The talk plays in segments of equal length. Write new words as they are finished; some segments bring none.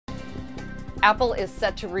Apple is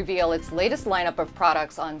set to reveal its latest lineup of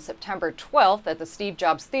products on September 12th at the Steve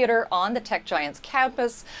Jobs Theater on the tech giant's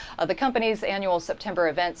campus. The company's annual September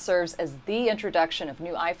event serves as the introduction of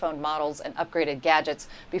new iPhone models and upgraded gadgets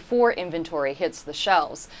before inventory hits the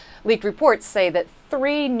shelves. Leaked reports say that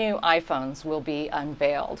 3 new iPhones will be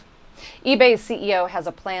unveiled. eBay's CEO has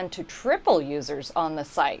a plan to triple users on the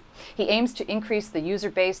site. He aims to increase the user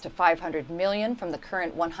base to 500 million from the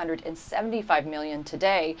current 175 million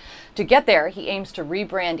today. To get there, he aims to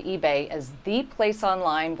rebrand eBay as the place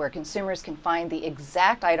online where consumers can find the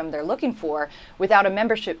exact item they're looking for without a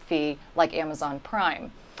membership fee like Amazon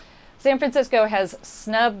Prime. San Francisco has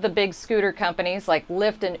snubbed the big scooter companies like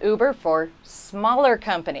Lyft and Uber for smaller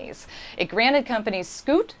companies. It granted companies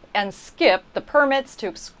Scoot and Skip the permits to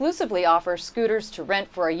exclusively offer scooters to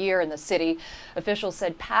rent for a year in the city. Officials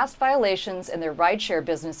said past violations in their rideshare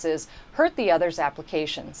businesses hurt the others'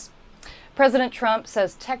 applications. President Trump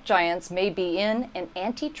says tech giants may be in an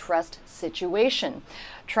antitrust situation.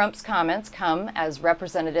 Trump's comments come as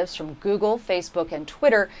representatives from Google, Facebook, and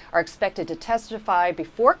Twitter are expected to testify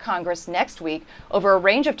before Congress next week over a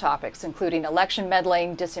range of topics, including election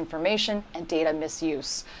meddling, disinformation, and data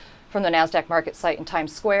misuse. From the NASDAQ market site in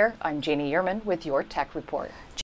Times Square, I'm Janie Yerman with your Tech Report.